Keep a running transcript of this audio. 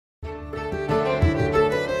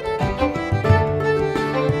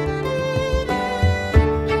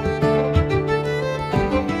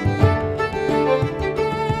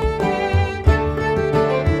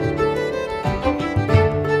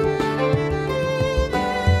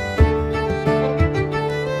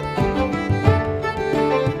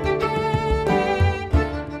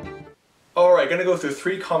going to go through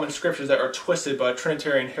 3 common scriptures that are twisted by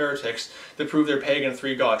Trinitarian heretics to prove their pagan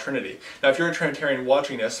 3-God Trinity. Now, if you're a Trinitarian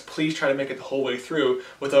watching this, please try to make it the whole way through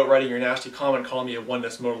without writing your nasty comment calling me a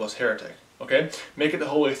oneness modalist heretic. Okay? Make it the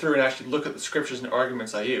whole way through and actually look at the scriptures and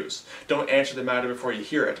arguments I use. Don't answer the matter before you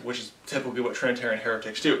hear it, which is typically what Trinitarian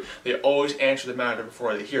heretics do. They always answer the matter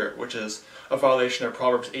before they hear it, which is a violation of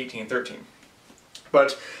Proverbs 18:13.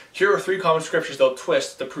 But here are 3 common scriptures they'll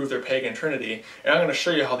twist to prove their pagan trinity, and I'm going to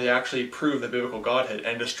show you how they actually prove the biblical Godhead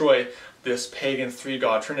and destroy this pagan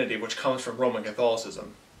 3-God trinity which comes from Roman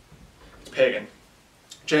Catholicism. It's pagan.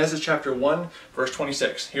 Genesis chapter 1, verse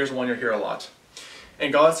 26. Here's one you'll hear a lot.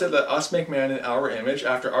 And God said, let us make man in our image,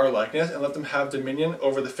 after our likeness, and let them have dominion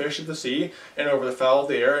over the fish of the sea, and over the fowl of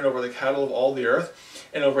the air, and over the cattle of all the earth,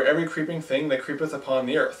 and over every creeping thing that creepeth upon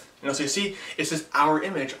the earth. So you see, it says our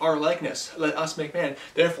image, our likeness, let us make man.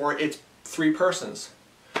 Therefore, it's 3 persons.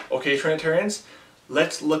 Okay, Trinitarians,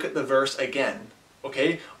 let's look at the verse again.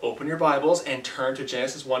 Okay, open your Bibles and turn to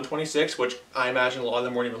Genesis 1:26, which I imagine a lot of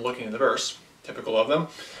them weren't even looking at the verse, typical of them.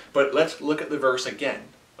 But let's look at the verse again,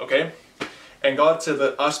 okay? And God said,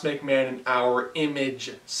 let us make man in our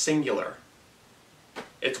image, singular.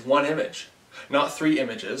 It's 1 image, not 3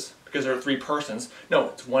 images, because there are 3 persons. No,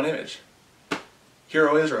 it's 1 image. Hear,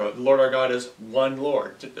 O Israel, the Lord our God is 1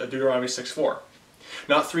 Lord, Deuteronomy 6:4.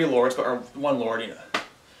 Not 3 lords, but 1 Lord.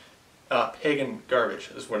 Pagan garbage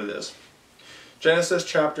is what it is. Matthew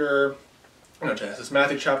chapter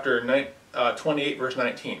 28, verse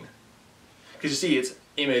 19. Because you see, it's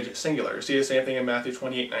image singular. You see the same thing in Matthew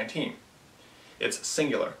 28:19. It's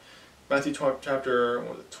singular. Matthew chapter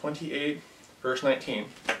 28, verse 19.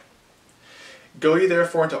 Go ye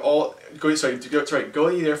therefore and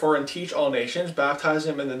teach all nations, baptize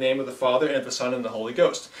them in the name of the Father and of the Son and the Holy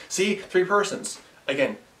Ghost. See, 3 persons.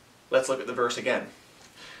 Again, let's look at the verse again.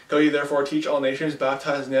 Go ye therefore teach all nations,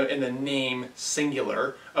 baptizing them in the name,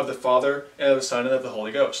 singular, of the Father and of the Son and of the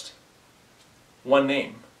Holy Ghost. 1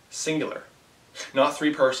 name, singular. Not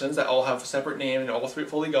 3 persons that all have a separate name and all 3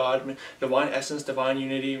 fully God, divine essence, divine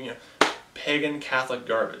unity, pagan Catholic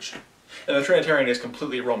garbage. And the Trinitarian is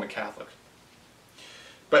completely Roman Catholic.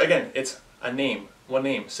 But again, it's a name, 1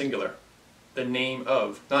 name, singular. The name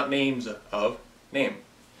of, not names of, name.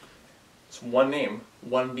 It's 1 name,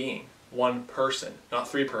 1 being, 1 person, not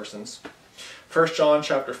 3 persons. 1 John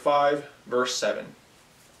chapter 5, verse 7.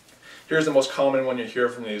 Here's the most common one you hear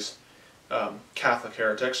from these Catholic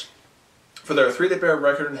heretics. For there are 3 that bear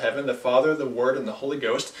record in heaven, the Father, the Word, and the Holy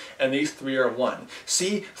Ghost, and these 3 are 1.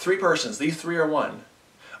 See, 3 persons, these 3 are 1.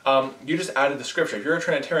 You just added the scripture. If you're a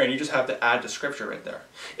Trinitarian, you just have to add the scripture right there.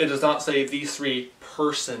 It does not say these 3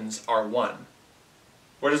 persons are 1.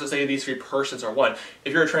 Where does it say these 3 persons are 1?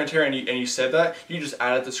 If you're a Trinitarian and you said that, you just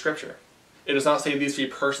added the scripture. It does not say these 3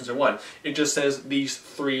 persons are 1. It just says these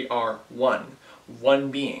 3 are 1. 1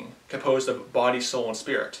 being, composed of body, soul, and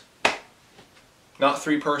spirit. Not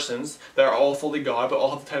 3 persons that are all fully God, but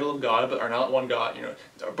all have the title of God, but are not 1 God.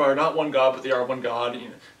 But are not 1 God, but they are 1 God.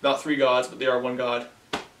 Not 3 gods, but they are 1 God.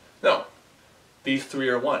 No, these 3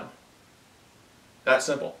 are 1. That's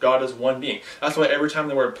simple. God is 1 being. That's why every time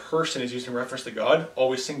the word person is used in reference to God,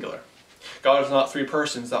 always singular. God is not 3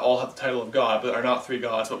 persons that all have the title of God, but are not 3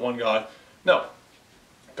 gods, but 1 God. No,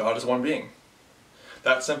 God is 1 being.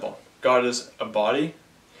 That's simple. God is a body,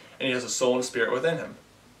 and He has a soul and spirit within Him.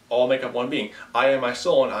 All make up 1 being. I am my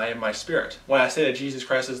soul and I am my spirit. When I say that Jesus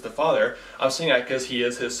Christ is the Father, I'm saying that because He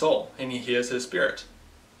is His soul and He is His spirit.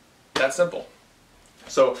 That's simple.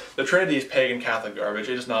 So the Trinity is pagan Catholic garbage.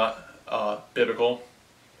 It is not biblical.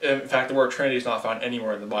 In fact, the word Trinity is not found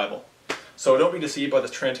anywhere in the Bible. So don't be deceived by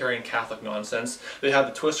this Trinitarian Catholic nonsense. They have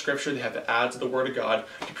to twist scripture, they have to add to the Word of God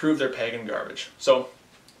to prove their pagan garbage. So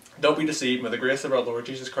don't be deceived. May the grace of our Lord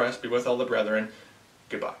Jesus Christ be with all the brethren.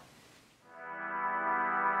 Goodbye.